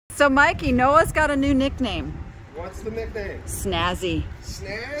So Mikey, Noah's got a new nickname. What's the nickname? Snazzy.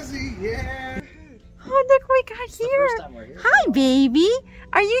 Snazzy, yeah. Oh, look what we got here. Hi, baby.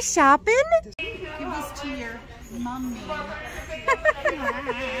 Are you shopping? Give this to your mommy.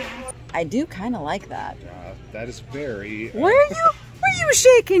 I do kind of like that. That is very... Where are you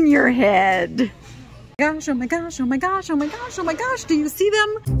shaking your head? Gosh, oh my gosh, oh my gosh, oh my gosh, oh my gosh. Do you see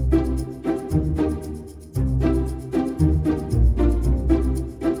them?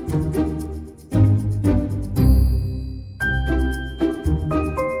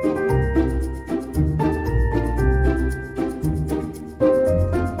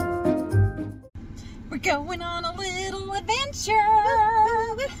 We're going on a little adventure.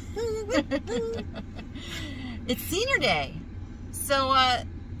 It's senior day. So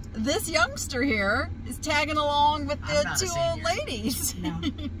this youngster here is tagging along with the two old ladies. No,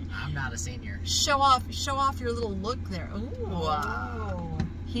 I'm not a senior. Show off your little look there. Ooh. Oh.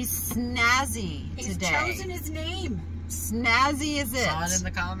 He's snazzy today. He's chosen his name. Snazzy is it. Saw it in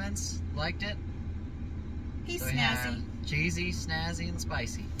the comments, liked it. He's So we snazzy. have cheesy, snazzy, and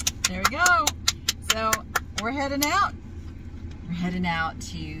spicy. There we go. So we're heading out. We're heading out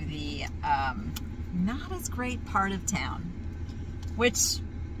to the not as great part of town, which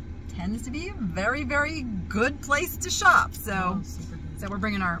tends to be a very, very good place to shop. So, so we're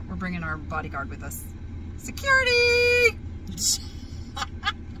bringing our bodyguard with us. Security.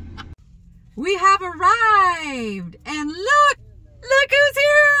 We have arrived, and look who's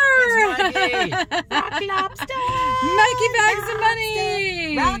here! It's Mikey! Rock lobster! Mikey bags of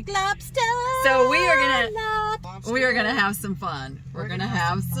money! Rock lobster! So we are gonna have some fun. We're gonna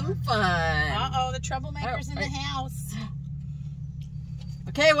have some fun. Uh-oh, the troublemaker's in the house.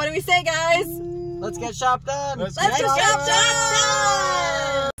 Okay, what do we say, guys? Let's get shop done! Let's get shop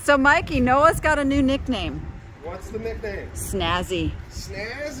done! So Mikey, Noah's got a new nickname. What's the nickname? Snazzy.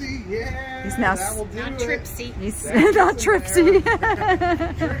 Snazzy, yeah. He's now that will do Not it. Tripsy. He's not Tripsy.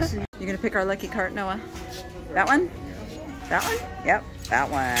 Trixie. You're gonna pick our lucky cart, Noah? That one? That one? Yep, that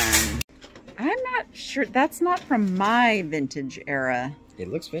one. I'm not sure. That's not from my vintage era. It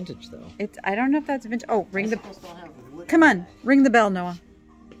looks vintage though. I don't know if that's vintage. Oh, ring the... Come on, ring the bell, Noah.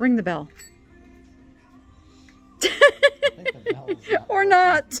 Ring the bell. Or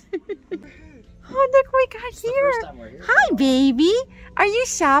not. Oh, look what we got here. Hi, baby. Are you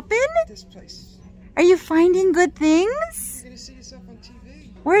shopping? This place. Are you finding good things? You're gonna see yourself on TV.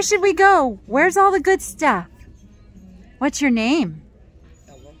 Where should we go? Where's all the good stuff? What's your name?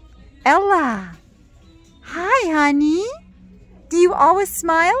 Ella. Ella. Hi, honey. Do you always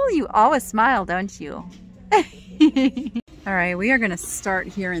smile? You always smile, don't you? All right, we are going to start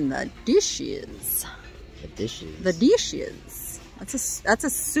here in the dishes. The dishes. The dishes. That's a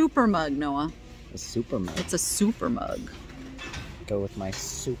super mug, Noah. A super mug. It's a super mug. Go with my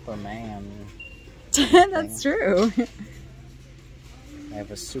Superman. That's true. I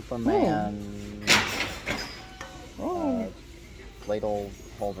have a Superman ladle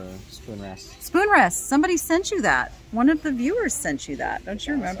holder, spoon rest. Spoon rest. Somebody sent you that. One of the viewers sent you that. Don't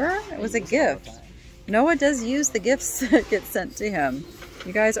you remember? It was a gift. Noah does use the gifts that get sent to him.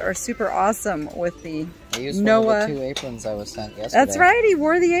 You guys are super awesome with the I used Noah. one of the 2 aprons I was sent yesterday. That's right. He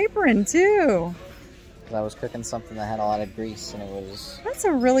wore the apron too. I was cooking something that had a lot of grease and it was... That's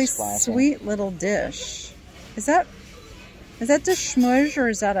a really splashing. sweet little dish. Is that dish schmooze or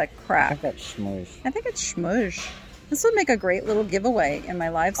is that a I crack? think that's schmooze. I think it's schmooze. This would make a great little giveaway in my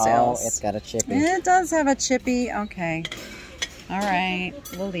live sales. Oh, it's got a chippy. It does have a chippy. Okay. All right.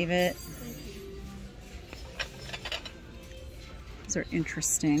 We'll leave it. These are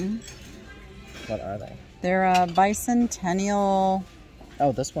interesting. What are they? They're bicentennial.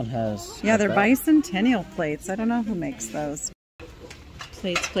 Oh, this one has... Yeah, they're bicentennial plates. I don't know who makes those.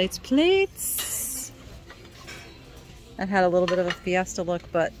 Plates, plates, plates. That had a little bit of a fiesta look,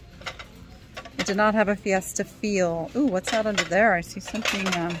 but it did not have a fiesta feel. Ooh, what's that under there? I see something.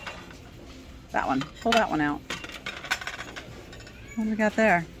 That one. Pull that one out. What do we got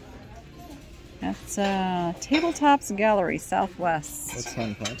there? That's Tabletops Gallery, Southwest. It's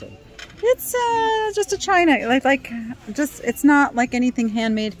hand planted. It's just a china, it's not like anything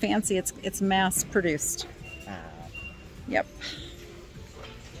handmade fancy. It's mass produced. Yep.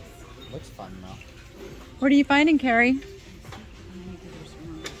 Looks fun though. What are you finding, Kari?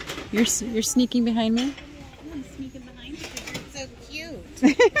 You're sneaking behind me. I'm sneaking behind you because you're so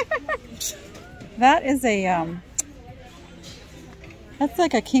cute. That is a that's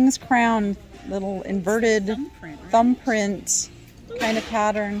like a king's crown little inverted thumbprint kind of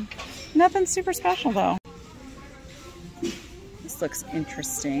pattern. Nothing super special though. This looks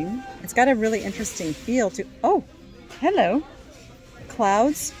interesting. It's got a really interesting feel to. Oh, hello.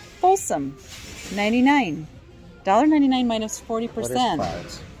 Clouds. Folsom, $99. $1.99 minus 40%. What is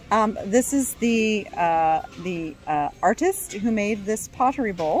clouds? This is the artist who made this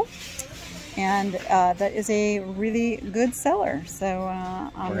pottery bowl, and that is a really good seller. So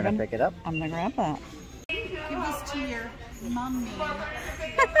We're gonna pick it up. I'm gonna grab that. Give this to your mommy.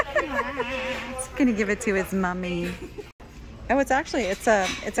 He's gonna give it to his mummy. Oh, it's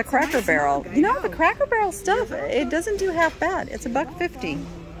a Cracker Barrel. You know, the Cracker Barrel stuff, it doesn't do half bad. It's $1.50.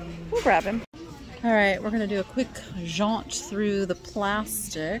 We'll grab him. All right, we're gonna do a quick jaunt through the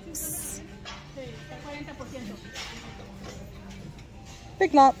plastics.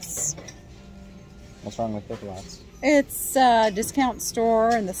 Big Lots. What's wrong with Big Lots? It's a discount store,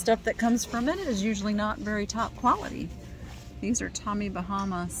 and the stuff that comes from it is usually not very top quality. These are Tommy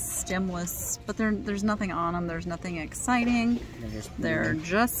Bahama stemless, but there's nothing on them. There's nothing exciting. They're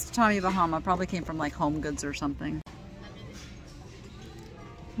just Tommy Bahama. Probably came from like Home Goods or something.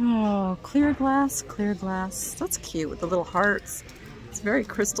 Oh, clear glass, clear glass. That's cute with the little hearts. It's very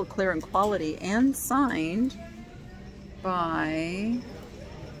crystal clear in quality and signed by,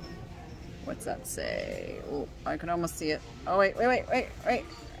 what's that say? Oh, I can almost see it. Oh, wait. I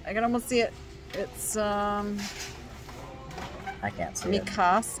can almost see it. It's, I can't see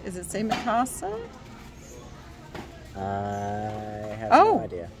Mikasa. Is it say Mikasa? it. I have no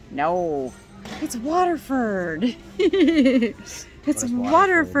idea. No. It's Waterford. It's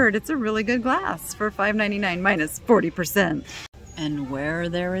Waterford. It's a really good glass for $5.99 minus 40%. And where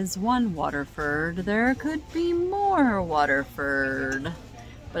there is one Waterford, there could be more Waterford.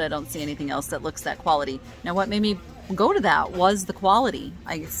 But I don't see anything else that looks that quality. Now what made me go to that was the quality.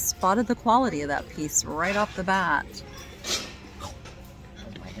 I spotted the quality of that piece right off the bat.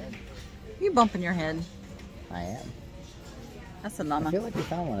 My head. You bumping your head. I am. That's a llama. I feel like we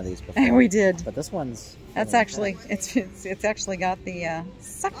found one of these before. We did. But this one's... That's actually, it's actually got the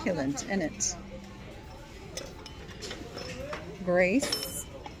succulent in it. Grace,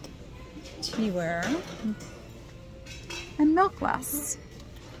 teaware, and milk glass.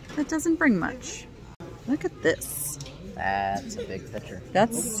 That doesn't bring much. Look at this. That's a big picture.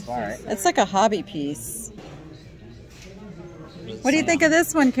 That's, all right. It's like a hobby piece. What do you think of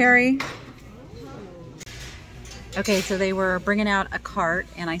this one, Kari? Okay, so they were bringing out a cart,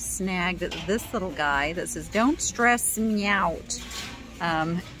 and I snagged this little guy that says, "Don't stress me out."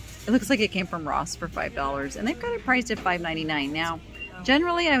 It looks like it came from Ross for $5, and they've got it priced at $5.99. Now,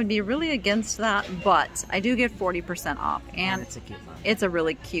 generally, I would be really against that, but I do get 40% off, and it's a cute mug. It's a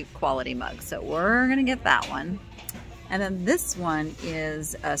really cute quality mug, so we're gonna get that one. And then this one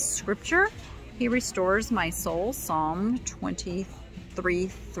is a scripture. He restores my soul, Psalm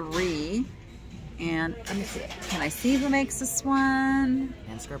 23:3. And let me see. Can I see who makes this one?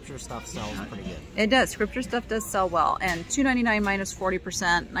 And scripture stuff sells pretty good. It does. Scripture stuff does sell well. And $2.99 minus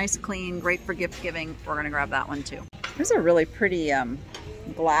 40%. Nice, clean, great for gift giving. We're going to grab that one too. Here's a really pretty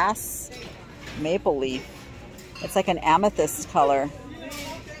glass maple leaf. It's like an amethyst color.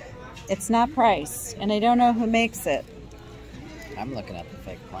 It's not priced, and I don't know who makes it. I'm looking at the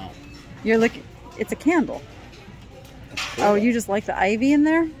fake plant. You're looking. It's a candle. Cool. Oh, you just like the ivy in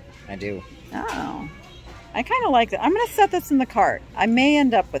there? I do. Oh, I kind of like it. I'm going to set this in the cart. I may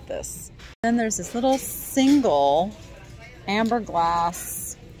end up with this. Then there's this little single amber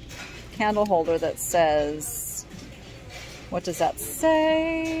glass candle holder that says, what does that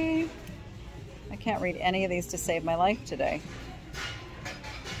say? I can't read any of these to save my life today.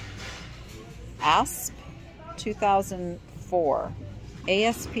 ASP 2004.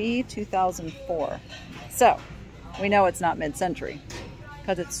 ASP 2004. So, we know it's not mid-century,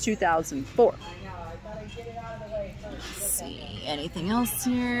 because it's 2004. Let's see, anything else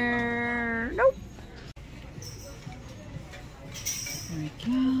here? Nope. There we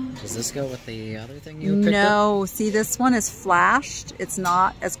go. Does this go with the other thing you picked up? No, see, this one is flashed. It's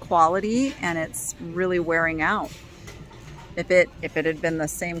not as quality, and it's really wearing out. If it had been the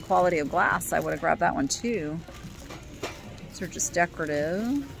same quality of glass, I would have grabbed that one too. These are just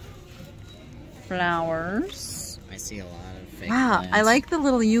decorative flowers. I see a lot of fake Wow, plants. I like the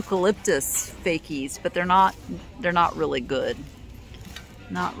little eucalyptus fakies, but they're not really good.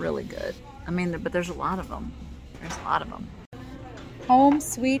 Not really good. I mean, but there's a lot of them. There's a lot of them. Home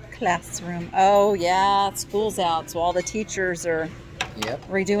Sweet Classroom. Oh yeah, school's out, so all the teachers are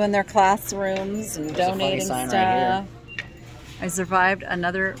redoing their classrooms and donating stuff. Right, I survived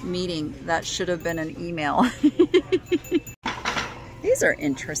another meeting that should have been an email. These are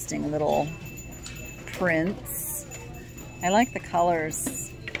interesting little prints. I like the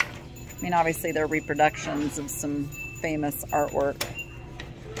colors. I mean, obviously they're reproductions of some famous artwork.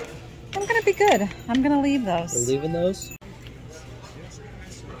 I'm gonna be good. I'm gonna leave those. We're leaving those?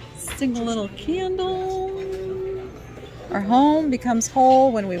 Single little candle. Our home becomes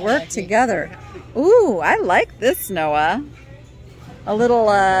whole when we work together. Ooh, I like this, Noah. A little,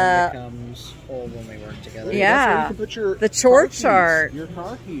 becomes whole when we work together. yeah. That's where you can put your The chore car keys, chart. Your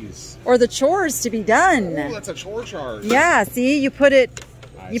car keys. Or the chores to be done. Oh, that's a chore chart. Yeah, see, you put it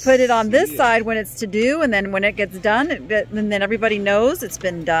on this see it. side when it's to do, and then when it gets done, and then everybody knows it's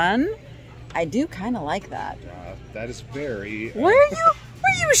been done. I do kind of like that. That is very... Where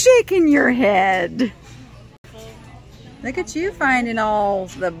are you shaking your head? Look at you finding all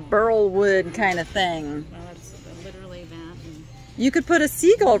the burl wood kind of thing. Well, it's literally that. And, You could put a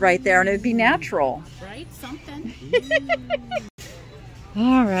seagull right there and it would be natural. right? Something.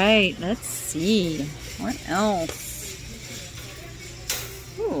 All right, let's see. What else?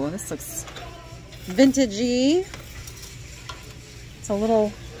 Ooh, this looks vintagey. It's a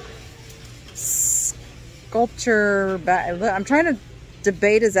little sculpture. I'm trying to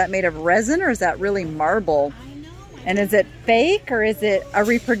debate, is that made of resin or is that really marble? I know. And is it fake or is it a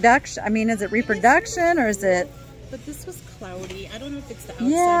reproduction? I mean, is it reproduction or is it? But this was cloudy. I don't know if it's the outside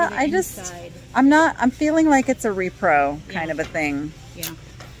Yeah, or the I inside. I'm feeling like it's a repro kind of a thing. Yeah.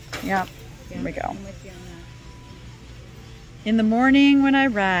 Yep, here we go. I'm with you on that. In the morning when I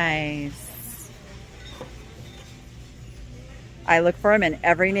rise, I look for him in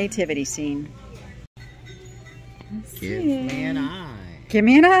every nativity scene. Let's Give see. me an eye. Give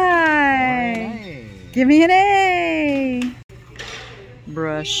me an Or an eye. A. Give me an A.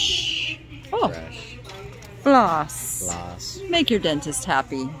 Brush. Oh, Brush. floss. Floss. Make your dentist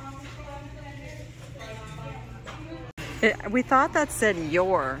happy. We thought that said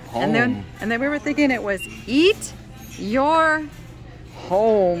your, and then we were thinking it was eat your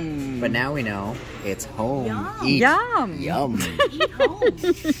home. But now we know it's home. Yum. Eat. Yum. Yum. Eat home.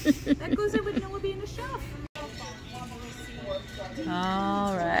 That goes in with Noah being a chef.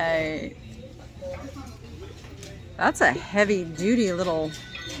 All right. That's a heavy duty little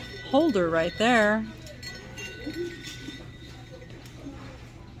holder right there.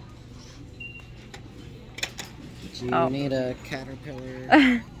 Do you Oh. need a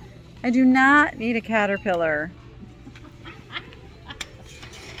caterpillar? I do not need a caterpillar.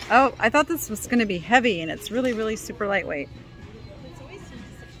 Oh, I thought this was going to be heavy, and it's really, really super lightweight.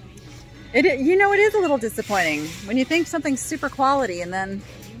 You know, it is a little disappointing when you think something's super quality and then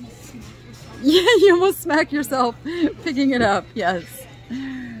yeah, you almost smack yourself picking it up. Yes,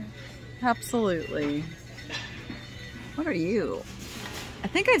 absolutely. What are you? I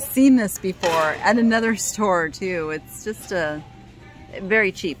think I've seen this before at another store too. It's just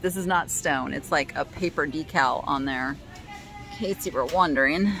very cheap. This is not stone. It's like a paper decal on there, in case you were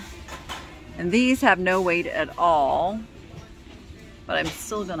wondering. And these have no weight at all. But I'm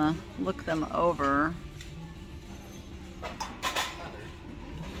still gonna look them over.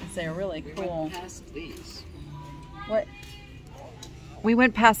 They're really cool. Past these. What? We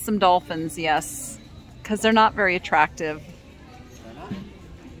went past some dolphins, yes, because they're not very attractive.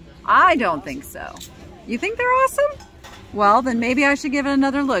 I don't think so. You think they're awesome? Well, then maybe I should give it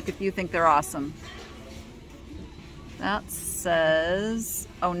another look if you think they're awesome. That says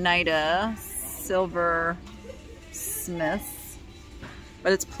Oneida Silver Smith.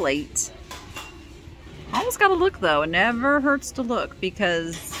 But it's plate. Almost gotta look though. It never hurts to look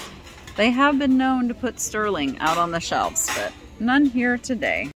because they have been known to put sterling out on the shelves, but none here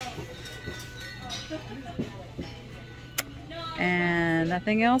today. And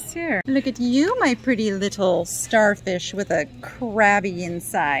nothing else here. Look at you, my pretty little starfish with a crabby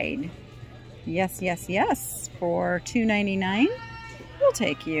inside. Yes, yes, yes. For $2.99, we'll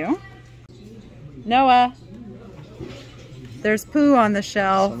take you. Noah. There's poo on the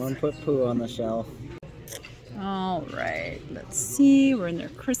shelf. Someone put poo on the shelf. All right, let's see. We're in their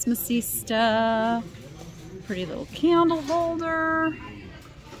Christmassy stuff. Pretty little candle holder.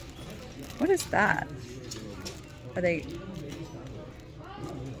 What is that? Are they?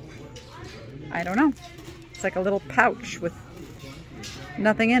 I don't know. It's like a little pouch with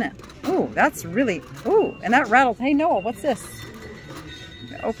nothing in it. Ooh, that's really, ooh, and that rattled. Hey, Noah, what's this?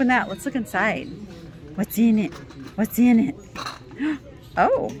 Open that. Let's look inside. What's in it? What's in it?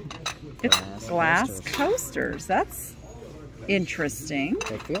 Oh, it's glass coasters. That's interesting.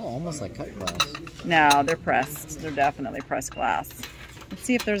 They feel almost like cut glass. No, they're pressed. They're definitely pressed glass. Let's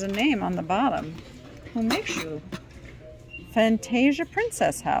see if there's a name on the bottom. Who makes you? Fantasia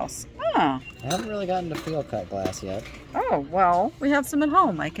Princess House. Ah. I haven't really gotten to feel cut glass yet. Oh, well, we have some at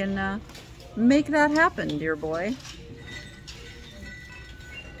home. I can make that happen, dear boy.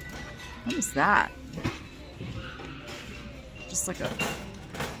 What is that? Just like a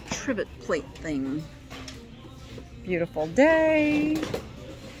trivet plate thing. Beautiful day.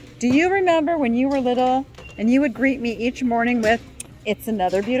 Do you remember when you were little and you would greet me each morning with, "It's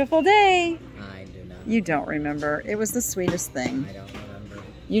another beautiful day"? I do not. You don't remember. It was the sweetest thing. I don't remember.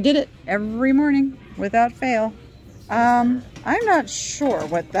 You did it every morning without fail. I'm not sure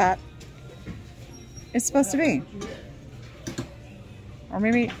what that is supposed to be. Or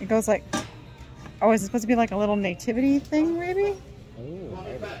maybe it goes like, oh, is it supposed to be like a little nativity thing maybe? Ooh,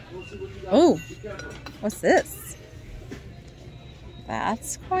 maybe. Oh, what's this?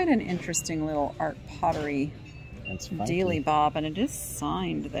 That's quite an interesting little art pottery That's funky. dealy bob, and it is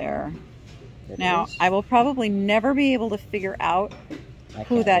signed there. It Now, is. I will probably never be able to figure out I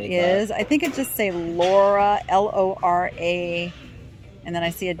who can't that read is. I think it just say Laura, L-O-R-A, and then I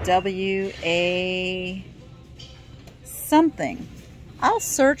see a W-A something. I'll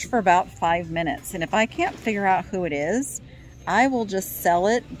search for about 5 minutes, and if I can't figure out who it is, I will just sell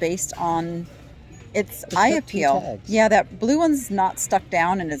it based on its eye appeal. tags. Yeah, that blue one's not stuck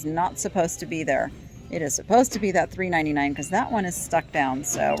down and is not supposed to be there. It is supposed to be that $3.99 because that one is stuck down.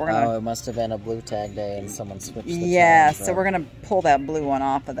 So we're gonna. Oh, it must have been a blue tag day and someone switched the Yeah, tags, so right? we're gonna pull that blue one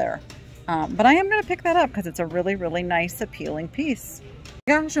off of there. But I am gonna pick that up because it's a really, really nice, appealing piece.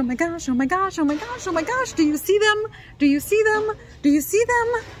 Gosh, oh my gosh, oh my gosh, oh my gosh, oh my gosh! Do you see them? Do you see them? Do you see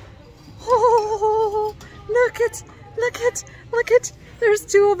them? Oh, look at, look at, look at! There's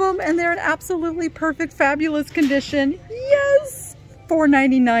 2 of them, and they're in absolutely perfect, fabulous condition. Yes,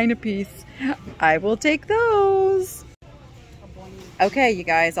 $4.99 a piece. I will take those. Okay, you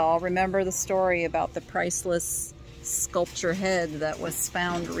guys all remember the story about the priceless sculpture head that was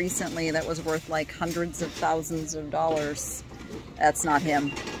found recently that was worth like hundreds of thousands of dollars. That's not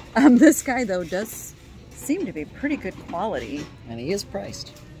him. This guy, though, does seem to be pretty good quality. And he is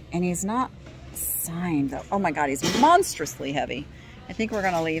priced. And he's not signed, though. Oh my God, he's monstrously heavy. I think we're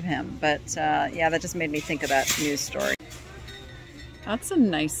going to leave him. But yeah, that just made me think of that news story. That's a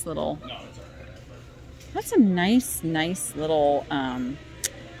nice little... That's a nice little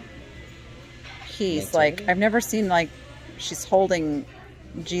piece. Like, I've never seen, like, she's holding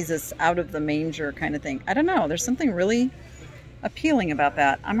Jesus out of the manger kind of thing. I don't know. There's something really appealing about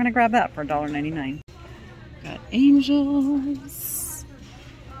that. I'm going to grab that for $1.99. Got angels.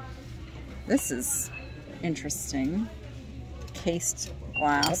 This is interesting. Cased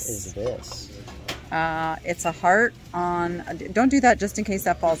glass. What is this? It's a heart on... Don't do that just in case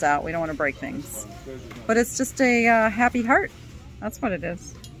that falls out. We don't want to break things. But it's just a happy heart. That's what it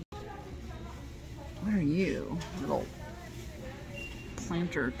is. What are you? Little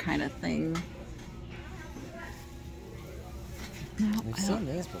planter kind of thing. No, We've seen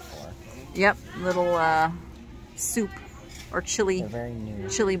these before. Yep, little soup or chili. They're very new.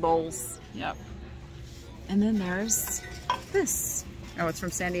 Chili bowls. Yep. And then there's this. Oh, it's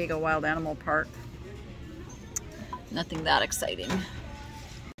from San Diego Wild Animal Park. Nothing that exciting.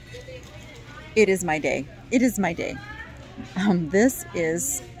 It is my day. It is my day. This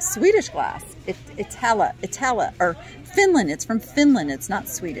is Swedish glass. Itala, or Finland. It's from Finland. It's not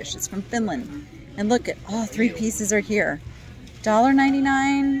Swedish. It's from Finland. And look at all 3 pieces are here.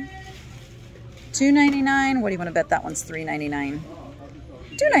 $1.99, $2.99. What do you want to bet that one's $3.99?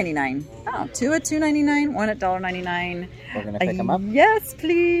 $2.99. Oh, 2 at $2.99, 1 at $1.99. We're gonna pick them up. Yes,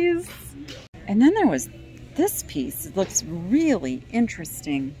 please. And then there was this piece. It looks really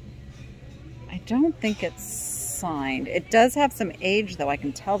interesting. I don't think it's signed. It does have some age, though. I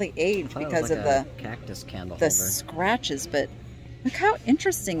can tell the age because like of the cactus candle the holder. scratches. But look how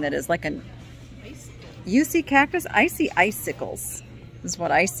interesting that is. Like an... You see cactus? I see icicles. This is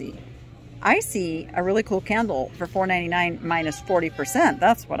what I see. I see a really cool candle for $4.99 minus 40%.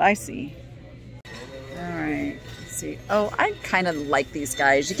 That's what I see. All right. Let's see. Oh, I kind of like these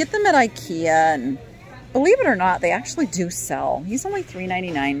guys. You get them at IKEA, and believe it or not, they actually do sell. He's only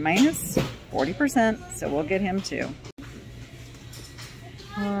 $3.99 minus 40%, so we'll get him too.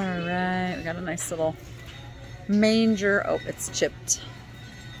 All right. We got a nice little manger. Oh, it's chipped.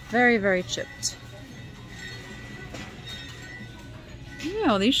 Very, very chipped.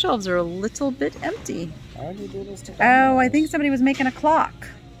 No, these shelves are a little bit empty. Why would you do this to Oh, I think somebody was making a clock.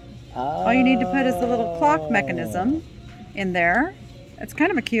 Oh. All you need to put is the little clock mechanism in there. It's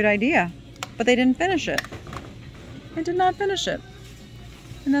kind of a cute idea, but they didn't finish it. They did not finish it.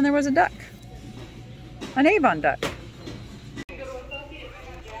 And then there was a duck. An Avon duck.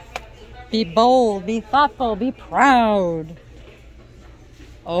 Be bold, be thoughtful, be proud.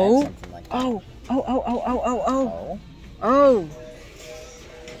 Oh, Like that. oh, oh, oh, oh, oh, oh, Oh. oh.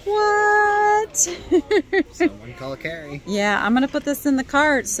 What? Someone call Kari. Yeah, I'm going to put this in the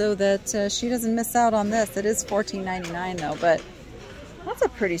cart so that she doesn't miss out on this. It is $14.99 though, but that's a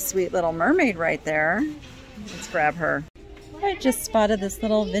pretty sweet little mermaid right there. Let's grab her. Right. just spotted this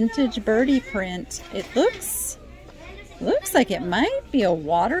little vintage birdie print. It looks like it might be a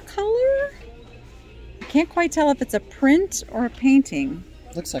watercolor. I can't quite tell if it's a print or a painting.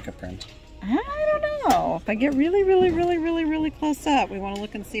 Looks like a print. I don't know. If I get really close up, we want to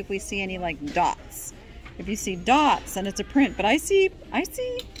look and see if we see any like dots. If you see dots, then it's a print. But I think I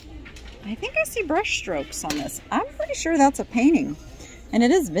see brush strokes on this. I'm pretty sure that's a painting. And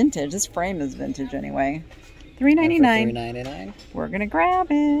it is vintage. This frame is vintage anyway. $3.99. $3.99. We're gonna grab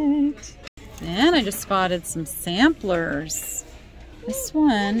it. And I just spotted some samplers. This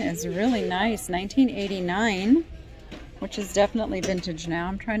one is really nice, 1989, which is definitely vintage now.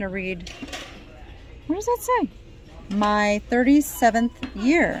 I'm trying to read, what does that say? My 37th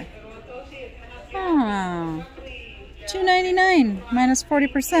year. Oh, $2.99 minus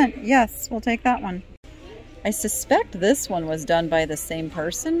 40%. Yes, we'll take that one. I suspect this one was done by the same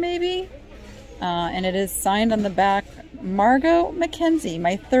person, maybe. And it is signed on the back, Margot Mackenzie,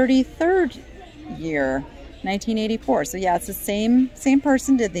 my 33rd year, 1984. So yeah, it's the same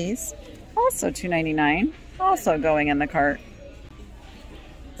person did these. Also $2.99, also going in the cart.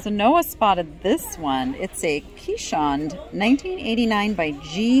 So Noah spotted this one. It's a Keeshond 1989 by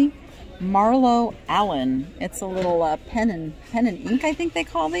G. Marlowe Allen. It's a little pen and ink, I think they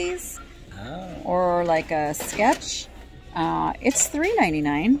call these. Oh. Or like a sketch. It's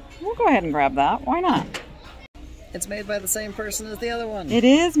 $3.99. We'll go ahead and grab that. Why not? It's made by the same person as the other one. It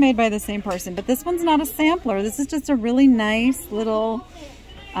is made by the same person, but this one's not a sampler. This is just a really nice little,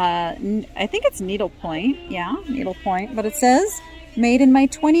 I think it's needlepoint. Yeah, needlepoint. But it says, made in my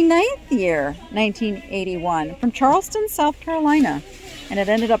 29th year, 1981, from Charleston, South Carolina. And it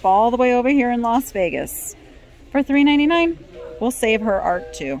ended up all the way over here in Las Vegas. For $3.99, we'll save her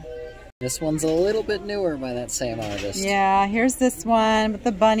art too. This one's a little bit newer by that same artist. Yeah, here's this one with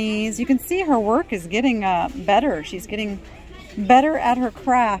the bunnies. You can see her work is getting better. She's getting better at her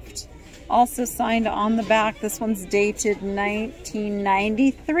craft. Also signed on the back. This one's dated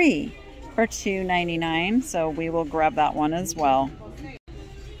 1993 for $2.99. So we will grab that one as well.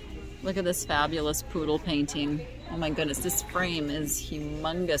 Look at this fabulous poodle painting. Oh my goodness, this frame is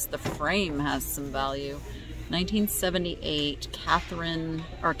humongous. The frame has some value. 1978, Karen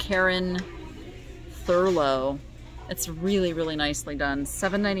Thurlow. It's really nicely done.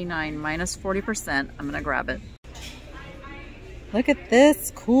 $7.99 minus 40%. I'm gonna grab it. Look at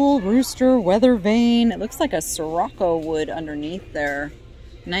this cool rooster weather vane. It looks like a Sirocco wood underneath there.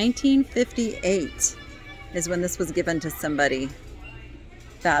 1958 is when this was given to somebody.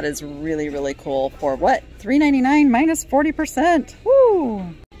 That is really cool. For what? $3.99 minus 40%. Woo!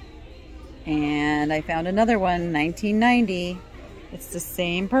 And I found another one, 1990. It's the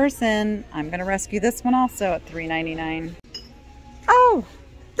same person. I'm gonna rescue this one also at $3.99. Oh,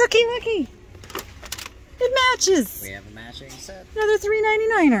 looky! It matches. We have a matching set. Another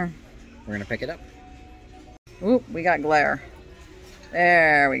 $3.99er. We're gonna pick it up. Oop, we got glare.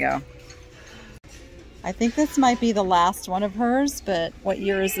 There we go. I think this might be the last one of hers, but what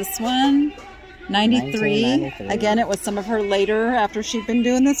year is this one? 93. 1993. Again, it was some of her later after she'd been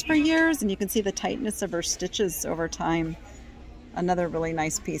doing this for years, and you can see the tightness of her stitches over time. Another really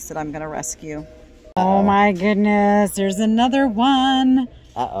nice piece that I'm going to rescue. Oh my goodness, there's another one.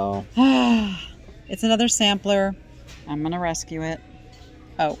 Uh-oh. It's another sampler. I'm going to rescue it.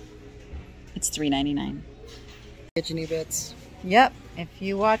 Oh, it's $3.99. Kitcheny bits. Yep, if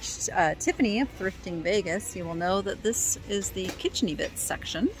you watched Tiffany of Thrifting Vegas, you will know that this is the kitcheny bits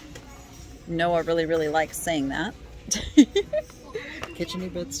section. Noah really likes saying that.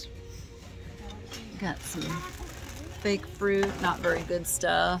 Kitcheny bits. Got some fake fruit, not very good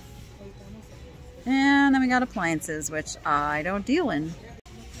stuff. And then we got appliances, which I don't deal in.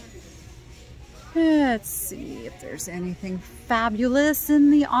 Let's see if there's anything fabulous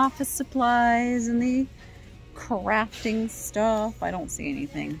in the office supplies and the crafting stuff. I don't see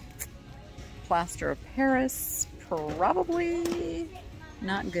anything. Plaster of Paris, probably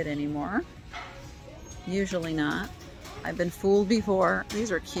not good anymore. Usually not. I've been fooled before.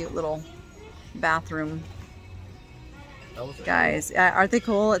 These are cute little bathroom guys. Aren't they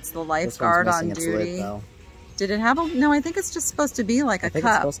cool? It's the lifeguard on duty. Did it have a... No, I think it's just supposed to be like a cup. I think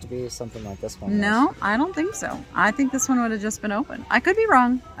it's supposed to be something like this one. No, I don't think so. I think this one would have just been open. I could be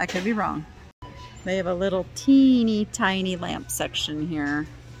wrong. I could be wrong. They have a little teeny tiny lamp section here.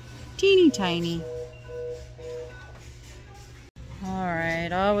 Teeny tiny.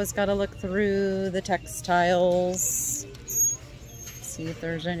 Alright, always got to look through the textiles. See if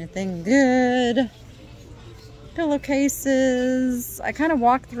there's anything good. Pillowcases. I kind of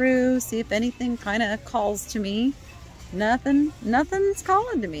walk through, see if anything kind of calls to me. Nothing's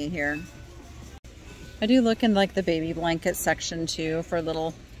calling to me here. I do look in like the baby blanket section too for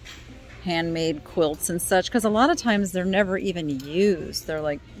little handmade quilts and such, because a lot of times they're never even used. They're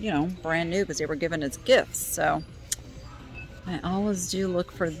like, you know, brand new because they were given as gifts. So I always do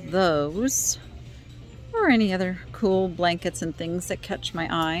look for those, or any other cool blankets and things that catch my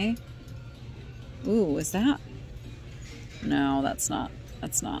eye. Ooh, is that? No, that's not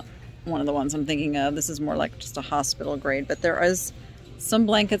one of the ones I'm thinking of. This is more like just a hospital grade, but there is some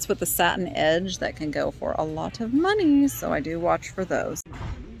blankets with the satin edge that can go for a lot of money, so I do watch for those.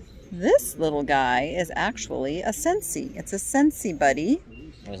 This little guy is actually a Scentsy. It's a Scentsy buddy.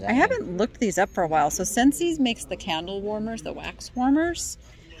 What does that I mean? haven't looked these up for a while. So Scentsy makes the candle warmers, the wax warmers,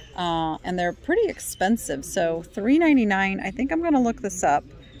 and they're pretty expensive. So $3.99. I think I'm going to look this up,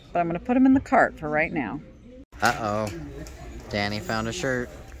 but I'm going to put them in the cart for right now. Uh-oh. Danny found a shirt.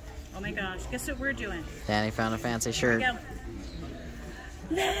 Oh my gosh, guess what we're doing? Danny found a fancy shirt. Go.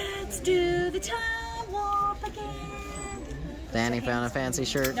 Let's do the time warp again. Danny found a fancy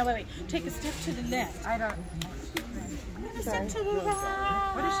shirt. No, wait. Take a step to the left. I don't. A step to the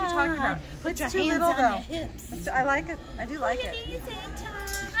right. What is she talking about? Put your It's too hands little, on though. the hips. I like it. I do like it.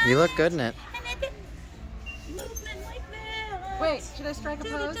 You look good in it. Movement like that. Wait, should I strike a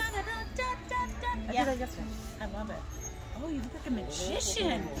pose? Yeah, I love it. Oh, you look like a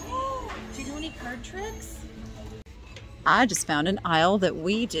magician. Do you do any card tricks? I just found an aisle that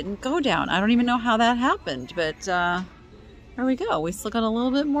we didn't go down. I don't even know how that happened, but there we go. We still got a little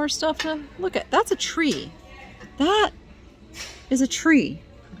bit more stuff to look at. That's a tree. That is a tree.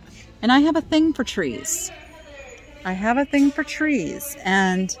 And I have a thing for trees. I have a thing for trees,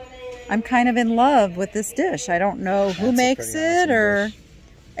 and I'm kind of in love with this dish. I don't know who That's a makes pretty it, awesome or dish.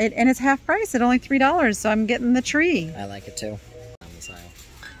 and it's half price at only $3, so I'm getting the tree. I like it too. On this aisle.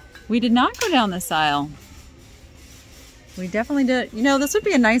 We did not go down this aisle. We definitely did. You know, this would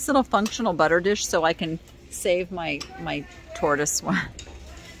be a nice little functional butter dish, so I can save my tortoise one.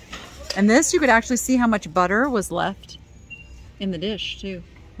 And this, you could actually see how much butter was left in the dish too.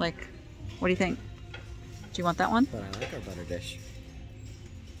 Like, what do you think? Do you want that one? But I like our butter dish.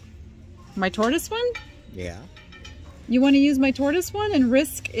 My tortoise one? Yeah. You want to use my tortoise one and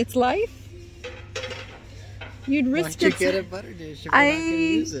risk its life? You'd risk Why'd you its... get a butter dish if we're not going to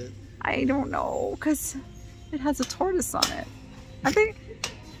use it? I don't know, because it has a tortoise on it. I think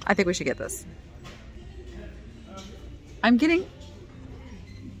we should get this. I'm getting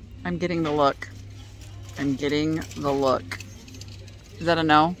the look. I'm getting the look. Is that a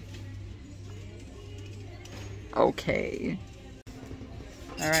no? Okay.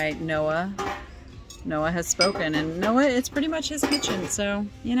 All right, Noah. Noah has spoken, and Noah, it's pretty much his kitchen, so,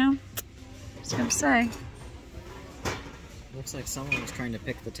 you know, just gonna say. Looks like someone was trying to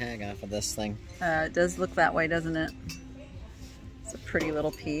pick the tag off of this thing. It does look that way, doesn't it? It's a pretty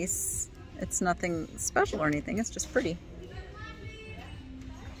little piece. It's nothing special or anything, it's just pretty.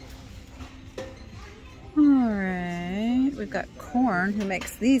 Alright, we've got Corn, who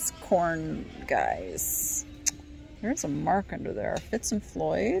makes these corn guys. There's a mark under there. Fitz and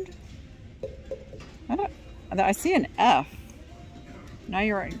Floyd. I see an F. Now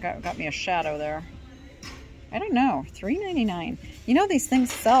you're got me a shadow there. I don't know. $3.99. You know, these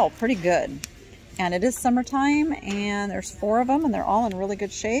things sell pretty good. And it is summertime, and there's 4 of them, and they're all in really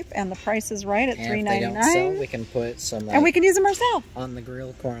good shape, and the price is right at $3.99. If they don't sell, we can put some and we can use them ourselves. on the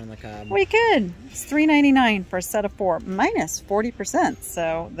grill, corn on the cob. We could. It's $3.99 for a set of 4, minus 40%.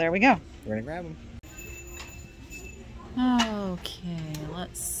 So there we go. We're gonna grab them. Okay,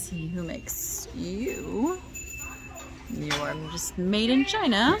 let's see who makes you. You are just made in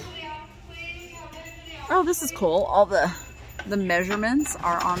China. Oh, this is cool. All the measurements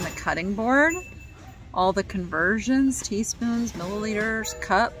are on the cutting board. All the conversions, teaspoons, milliliters,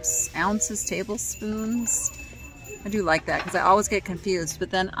 cups, ounces, tablespoons. I do like that because I always get confused,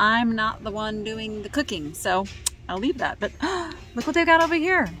 but then I'm not the one doing the cooking, so I'll leave that. But look what they've got over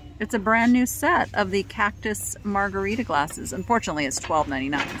here. It's a brand new set of the cactus margarita glasses. Unfortunately, it's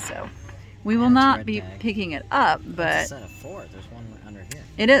 $12.99, so we will not be picking it up, but... It's a set of 4. There's one under here.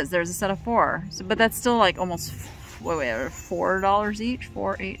 It is. There's a set of 4. So, but that's still like almost, $4 each?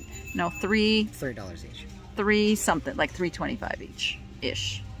 4, 8, no, 3... $3 each. 3 something, like $3.25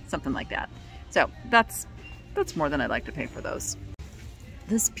 each-ish. Something like that. So that's more than I'd like to pay for those.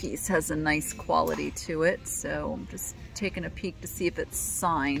 This piece has a nice quality to it, so I'm just taking a peek to see if it's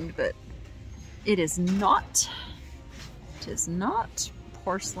signed, but it is not. It is not.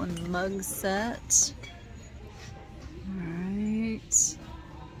 Porcelain mug set. Alright.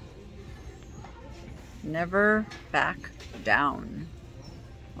 Never back down.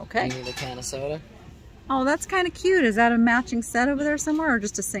 Okay. You need a can of soda? Oh, that's kind of cute. Is that a matching set over there somewhere, or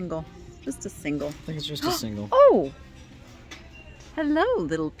just a single? Just a single. I think it's just a single. Oh! Hello,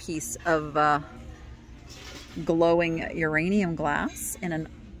 little piece of glowing uranium glass in an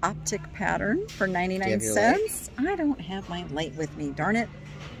optic pattern for 99 cents. I don't have my light with me, darn it.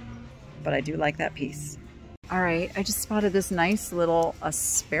 But I do like that piece. All right, I just spotted this nice little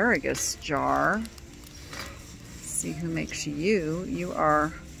asparagus jar. Let's see who makes you. You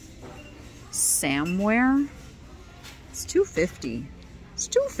are Samware. It's $2.50. It's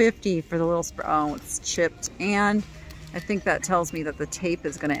 $2.50 for the little, oh, it's chipped. And I think that tells me that the tape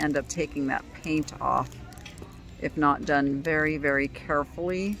is going to end up taking that paint off if not done very, very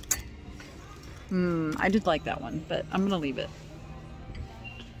carefully. I did like that one, but I'm going to leave it.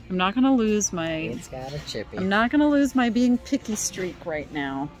 I'm not going to lose my... It's got a chippy. I'm not going to lose my being picky streak right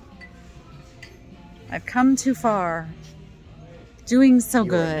now. I've come too far. Doing so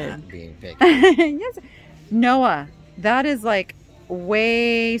good. Not being picky. Yes. Noah, that is like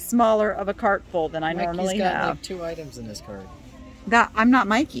way smaller of a cart full than I normally got have. Like 2 items in his cart. That I'm not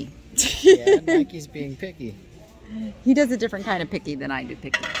Mikey. Yeah, Mikey's being picky. He does a different kind of picky than I do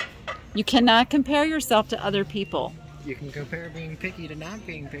picky. You cannot compare yourself to other people. You can compare being picky to not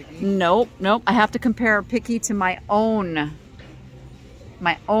being picky. Nope, nope. I have to compare picky to my own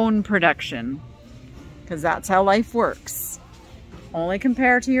production, because that's how life works. Only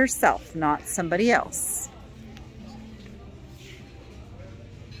compare to yourself, not somebody else.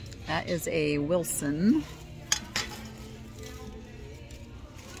 That is a Wilson.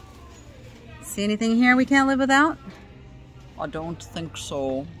 See anything here we can't live without? I don't think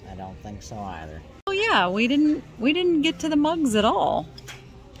so. I don't think so either. Oh yeah, we didn't get to the mugs at all.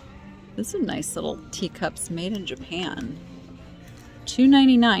 This is nice little teacups made in Japan.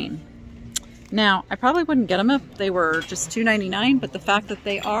 $2.99. Now, I probably wouldn't get them if they were just $2.99, but the fact that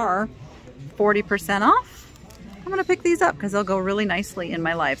they are 40% off, I'm gonna pick these up because they'll go really nicely in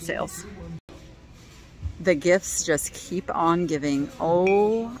my live sales. The gifts just keep on giving.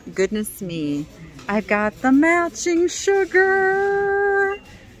 Oh, goodness me. I've got the matching sugar.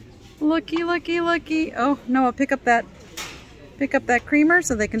 Looky, looky, looky. Oh, Noah, pick up that creamer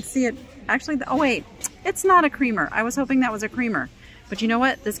so they can see it. Actually, oh wait, it's not a creamer. I was hoping that was a creamer. But you know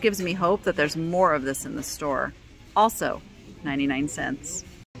what? This gives me hope that there's more of this in the store. Also, 99 cents.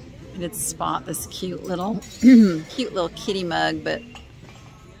 I did spot this cute little kitty mug, but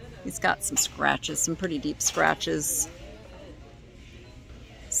he's got some scratches, some pretty deep scratches.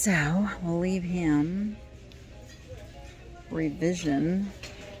 So we'll leave him. Revision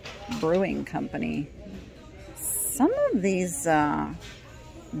Brewing Company. Some of these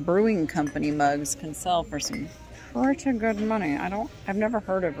brewing company mugs can sell for some pretty good money. I've never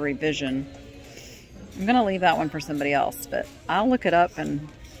heard of Revision. I'm gonna leave that one for somebody else, but I'll look it up and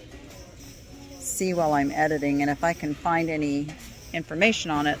see while I'm editing, and if I can find any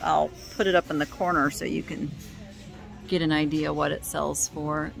information on it, I'll put it up in the corner so you can get an idea what it sells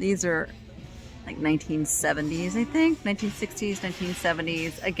for. These are like 1970s, I think, 1960s,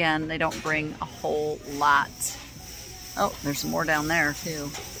 1970s. Again, they don't bring a whole lot. Oh, there's some more down there too.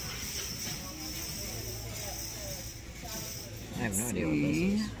 I have no idea what this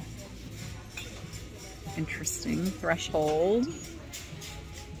is. Interesting. Threshold.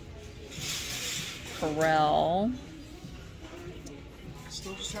 Corel.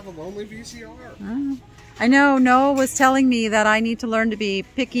 Still just have a lonely VCR. I know, Noah was telling me that I need to learn to be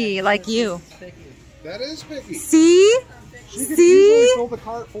picky like you. That is picky. See? She could See? easily fill the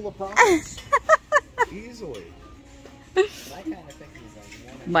cart full of products. Easily.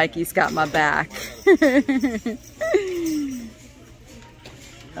 Mikey's got my back.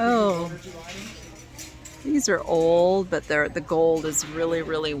 Oh. These are old, but the gold is really,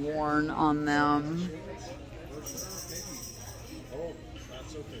 really worn on them.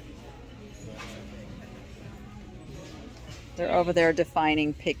 They're over there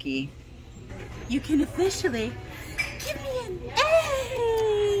defining picky. You can officially give me an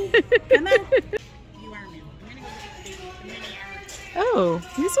A. Come on. You are new. I'm gonna go with the mini art. Oh,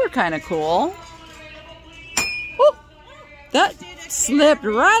 these are kind of cool. Oh, that slipped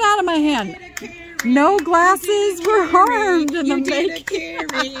right out of my hand. No glasses were harmed in the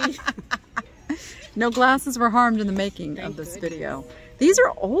making. No glasses were harmed in the making of this video. These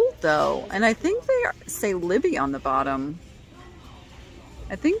are old though, and I think they say Libby on the bottom.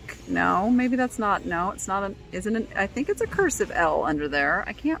 I think, no, maybe that's not, no, it's not, isn't it? I think it's a cursive L under there.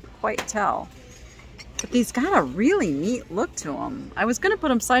 I can't quite tell. But these got a really neat look to them. I was going to put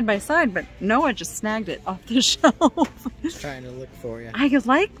them side by side, but Noah just snagged it off the shelf. Trying to look for you. I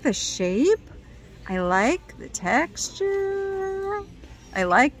like the shape. I like the texture. I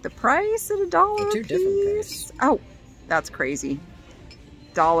like the price at $1 They're two different piece. Oh, that's crazy.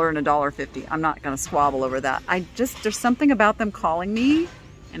 $1 and $1.50. I'm not gonna squabble over that. There's something about them calling me,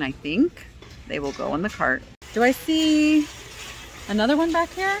 and I think they will go in the cart. Do I see another one back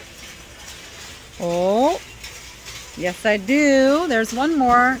here? Oh, yes I do. There's one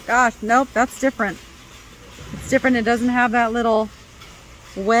more. Gosh, nope, that's different. It's different. It doesn't have that little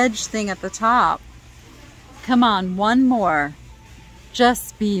wedge thing at the top. Come on, one more.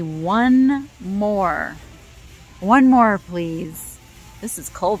 Just be one more. One more, please. This is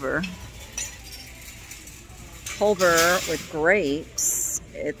Culver. Culver with grapes.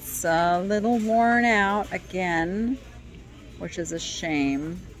 It's a little worn out again, which is a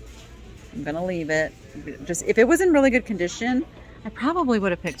shame. I'm gonna leave it. Just if it was in really good condition, I probably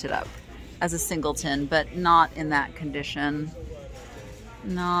would have picked it up as a singleton, but not in that condition.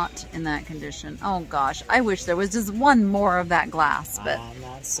 Not in that condition. Oh gosh, I wish there was just one more of that glass, but I'm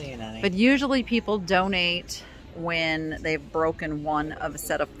not seeing any. But usually people donate when they've broken one of a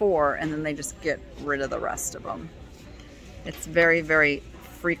set of 4, and then they just get rid of the rest of them. It's very, very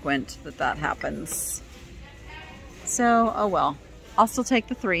frequent that that happens. So, oh well. I'll still take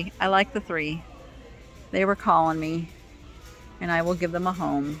the 3. I like the 3. They were calling me, and I will give them a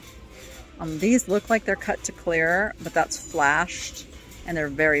home. These look like they're cut to clear, but that's flashed, and they're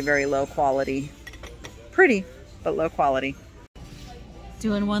very, very low quality. Pretty, but low quality.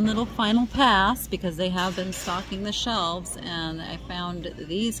 Doing one little final pass because they have been stocking the shelves, and I found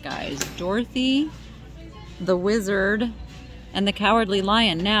these guys, Dorothy, the Wizard, and the Cowardly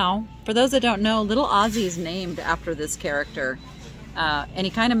Lion. Now, for those that don't know, little Ozzy is named after this character, and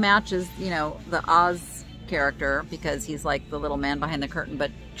he kind of matches, you know, the Oz character because he's like the little man behind the curtain. But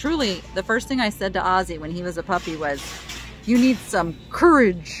truly, the first thing I said to Ozzy when he was a puppy was, "You need some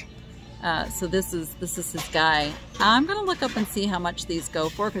courage." So this is his guy. I'm gonna look up and see how much these go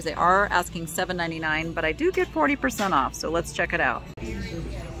for because they are asking $7.99, but I do get 40% off. So let's check it out.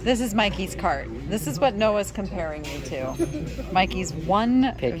 This is Mikey's cart. This is what Noah's comparing me to. Mikey's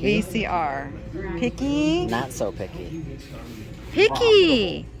one Picky. VCR. Picky? Not so picky.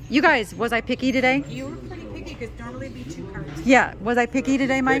 Picky! You guys, was I picky today? You were pretty picky because normally it'd be 2 cards. Yeah, was I picky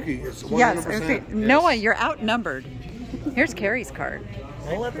today, Mike? Picky, it's Yes. 100%. Okay. Noah, you're outnumbered. Here's Kari's cart.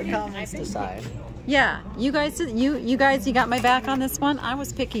 We'll let the comments decide. Yeah, you guys, you got my back on this one. I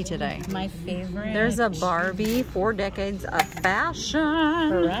was picky today. My favorite. There's a Barbie, 4 decades of fashion.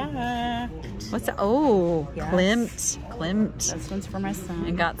 Correct. What's that? Oh, Yes. Klimt. This one's for my son.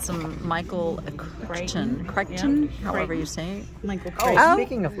 And got some Michael Crichton, however you say it. Michael Oh, Crichton.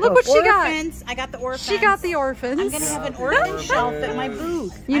 speaking of Look what she got. Orphans. I got the orphans. She got the orphans. I'm gonna have an orphan shelf at my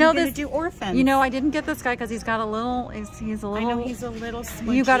booth. You know I'm gonna this- do orphans. You know, I didn't get this guy because he's got a little. He's a I little. know he's a little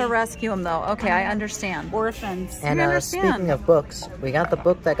smudgy. You got to rescue him though. Okay, I understand. Orphans. And You understand. speaking of books, we got the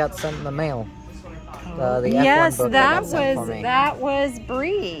book that got sent in the mail. The Yes, F1 book that got sent for me. was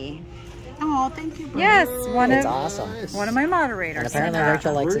Bree. Oh, thank you, bro. Yes, It's awesome. one of my moderators. And apparently sent that.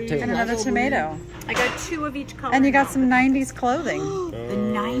 Rachel likes it too. And another tomato. I got 2 of each color. And you got some 90s clothing. the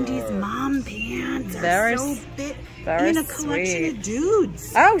 90s mom pants Very are so big. very And a collection sweet. of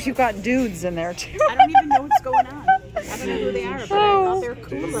dudes. Oh, you've got dudes in there too. I don't even know what's going on. I don't know who they are, but I thought they were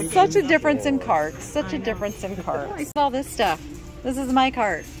cool looking. Such a difference in carts. Such a difference in carts. All this stuff. This is my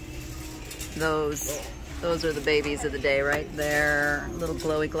cart. Those are the babies of the day right there. Little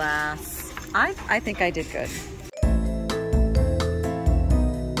glowy glass. I think I did good.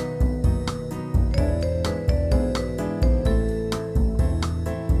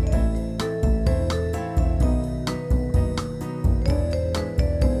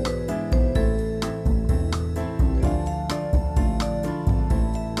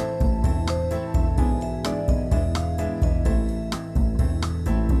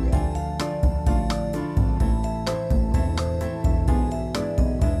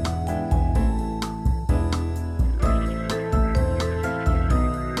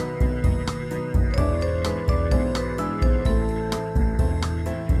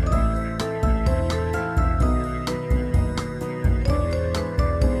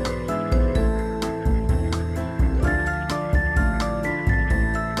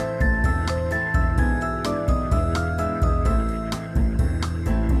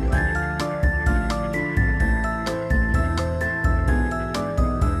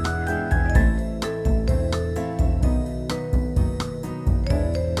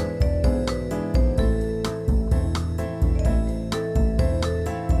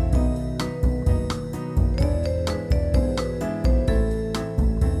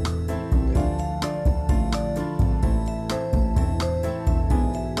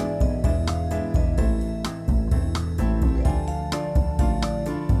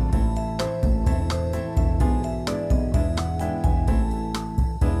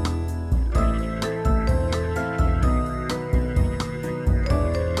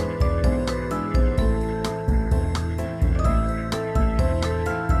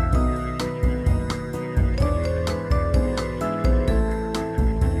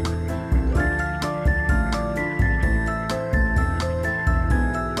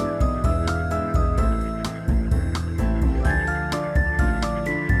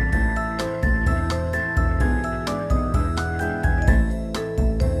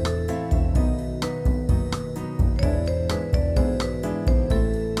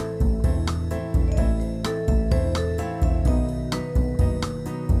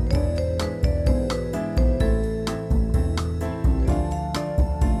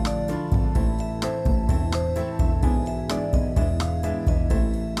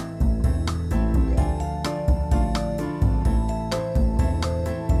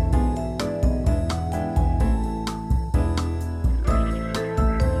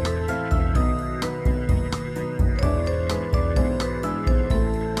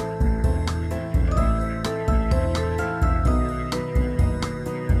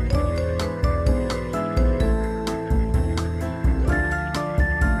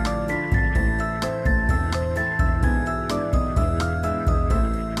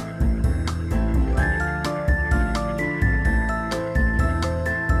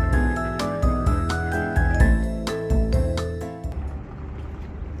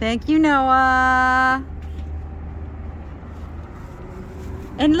 Thank you, Noah.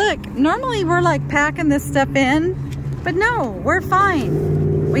 And look, normally we're like packing this stuff in, but no, we're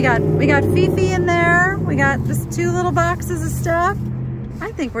fine. We got Fifi in there. We got just 2 little boxes of stuff.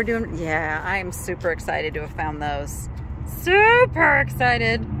 I think we're doing, yeah, I'm super excited to have found those. Super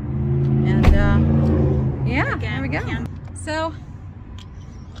excited. And yeah, there we go. So,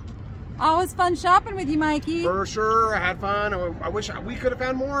 always fun shopping with you, Mikey. For sure, I had fun. I wish we could have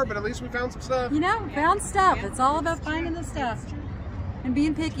found more, but at least we found some stuff. You know, found stuff. It's all about finding the stuff and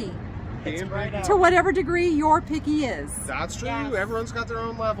being picky. To whatever degree your picky is. That's true. Yes. Everyone's got their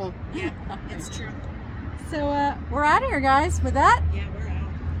own level. Yeah, it's true. So we're out of here, guys. With that, yeah, we're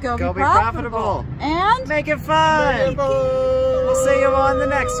out. Go be profitable. And make it fun. We'll see you on the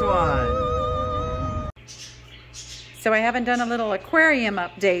next one. So I haven't done a little aquarium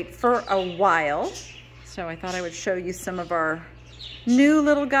update for a while. So I thought I would show you some of our new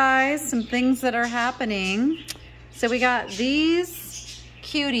little guys, some things that are happening. So we got these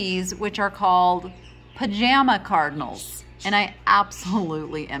cuties, which are called pajama cardinals. And I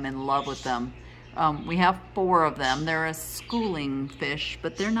absolutely am in love with them. We have 4 of them. They're a schooling fish,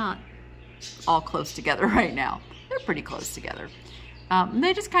 but they're not all close together right now. They're pretty close together.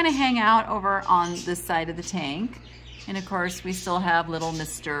 They just kind of hang out over on this side of the tank. And of course, we still have little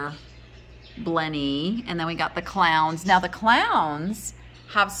Mr. Blenny, and then we got the clowns. Now the clowns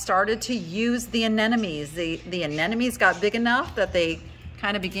have started to use the anemones. The anemones got big enough that they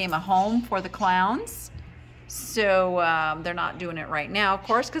kind of became a home for the clowns. So they're not doing it right now, of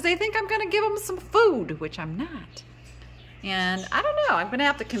course, because they think I'm going to give them some food, which I'm not. And I don't know, I'm going to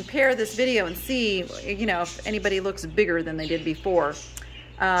have to compare this video and see, you know, if anybody looks bigger than they did before.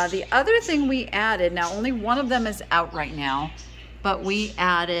 The other thing we added, now only one of them is out right now, but we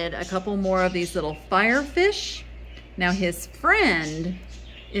added a couple more of these little firefish. Now his friend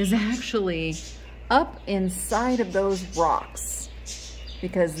is actually up inside of those rocks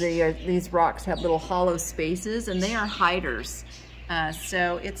because these rocks have little hollow spaces and they are hiders.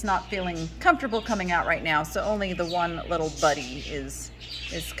 So it's not feeling comfortable coming out right now. So only the one little buddy is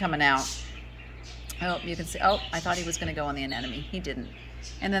coming out. Oh, you can see, oh, I thought he was gonna go on the anemone. He didn't.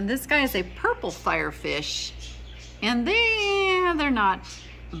 And then this guy is a purple firefish, and they're not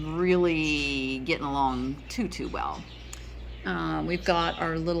really getting along too well. We've got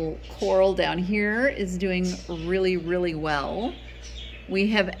our little coral down here is doing really well. We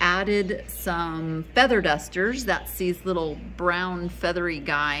have added some feather dusters. That's these little brown feathery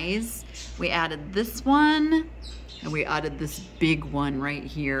guys. We added this one, and we added this big one right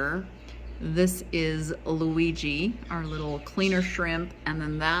here. This is Luigi, our little cleaner shrimp, and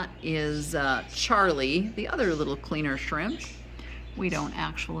then that is Charlie, the other little cleaner shrimp. We don't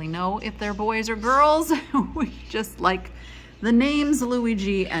actually know if they're boys or girls. We just like the names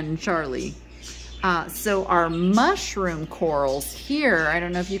Luigi and Charlie. So our mushroom corals here, I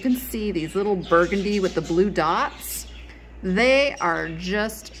don't know if you can see these little burgundy with the blue dots. They are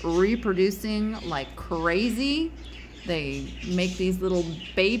just reproducing like crazy. They make these little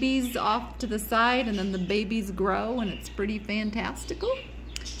babies off to the side and then the babies grow and it's pretty fantastical.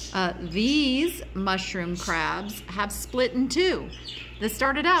 These mushroom crabs have split in 2. This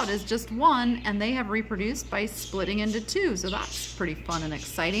started out as just 1 and they have reproduced by splitting into 2. So that's pretty fun and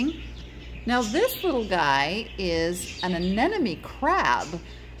exciting. Now this little guy is an anemone crab,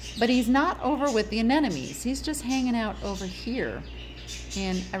 but he's not over with the anemones. He's just hanging out over here.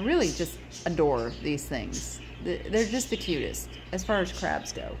 And I really just adore these things. They're just the cutest as far as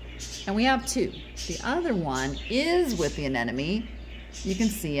crabs go. And we have 2. The other one is with the anemone. You can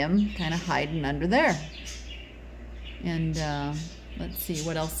see him kind of hiding under there. And let's see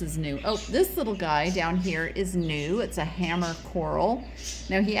what else is new. Oh, this little guy down here is new. It's a hammer coral.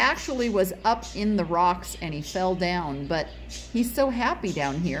 Now he actually was up in the rocks and he fell down, but he's so happy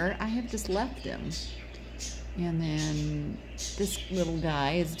down here, I have just left him. And then this little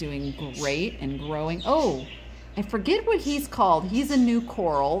guy is doing great and growing. Oh, I forget what he's called. He's a new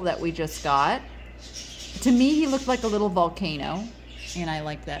coral that we just got. To me, he looked like a little volcano, and I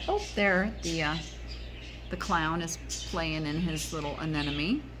like that. Oh, there, the clown is playing in his little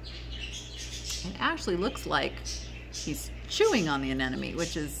anemone. It actually looks like he's chewing on the anemone,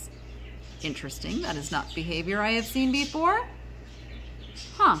 which is interesting. That is not behavior I have seen before.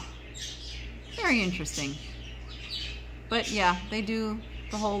 Huh, very interesting. But yeah, they do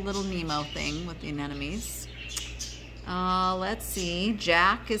the whole little Nemo thing with the anemones. Let's see,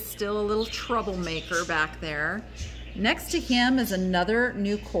 Jack is still a little troublemaker back there. Next to him is another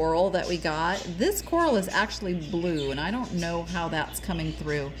new coral that we got. This coral is actually blue, and I don't know how that's coming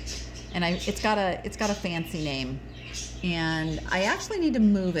through. And it's got a fancy name. and I actually need to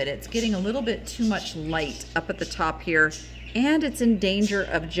move it. It's getting a little bit too much light up at the top here, and it's in danger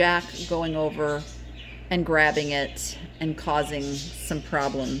of Jack going over and grabbing it and causing some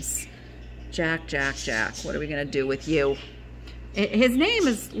problems. Jack, Jack, Jack, what are we gonna do with you? His name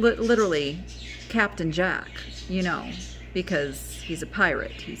is literally Captain Jack, you know, because he's a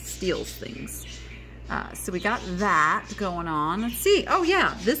pirate. He steals things. So we got that going on. Let's see. Oh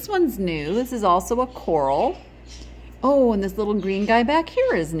yeah, this one's new. This is also a coral. Oh, and this little green guy back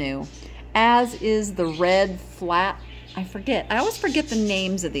here is new, as is the red flat. I always forget the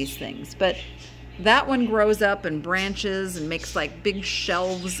names of these things, but that one grows up and branches and makes like big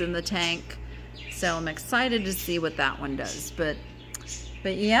shelves in the tank. So I'm excited to see what that one does. But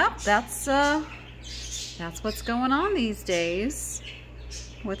yeah, that's what's going on these days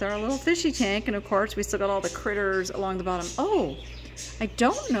with our little fishy tank. And of course, we still got all the critters along the bottom. Oh, I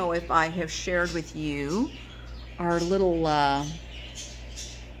don't know if I have shared with you our little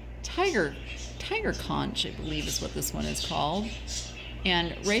tiger conch, I believe is what this one is called.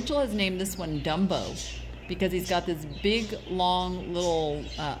 And Rachel has named this one Dumbo because he's got this big, long little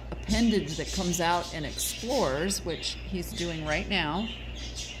appendage that comes out and explores, which he's doing right now.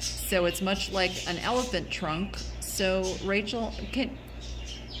 So it's much like an elephant trunk. So Rachel,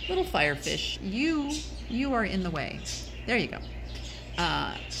 little firefish, you are in the way. There you go.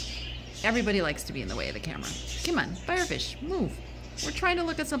 Everybody likes to be in the way of the camera. Come on, firefish, move. We're trying to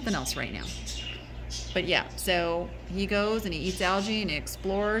look at something else right now. But yeah, so he goes and he eats algae and he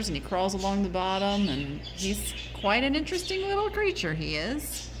explores and he crawls along the bottom, and he's quite an interesting little creature, he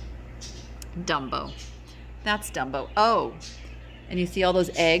is. Dumbo. That's Dumbo. Oh, and you see all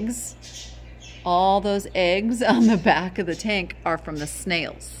those eggs? All those eggs on the back of the tank are from the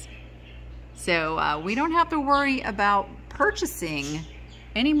snails. So we don't have to worry about purchasing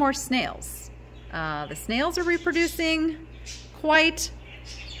any more snails. The snails are reproducing quite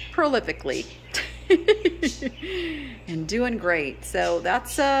prolifically and doing great. So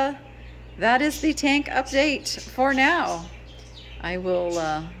that is the tank update for now. I will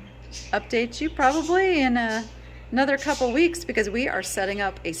update you probably in another couple weeks because we are setting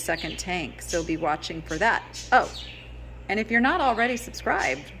up a second tank. So be watching for that. Oh, and if you're not already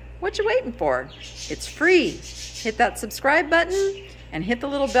subscribed, what you waiting for? It's free. Hit that subscribe button and hit the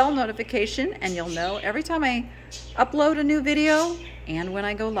little bell notification, and you'll know every time I upload a new video and when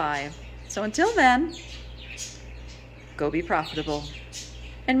I go live. So until then, go be profitable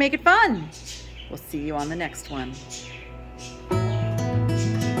and make it fun. We'll see you on the next one.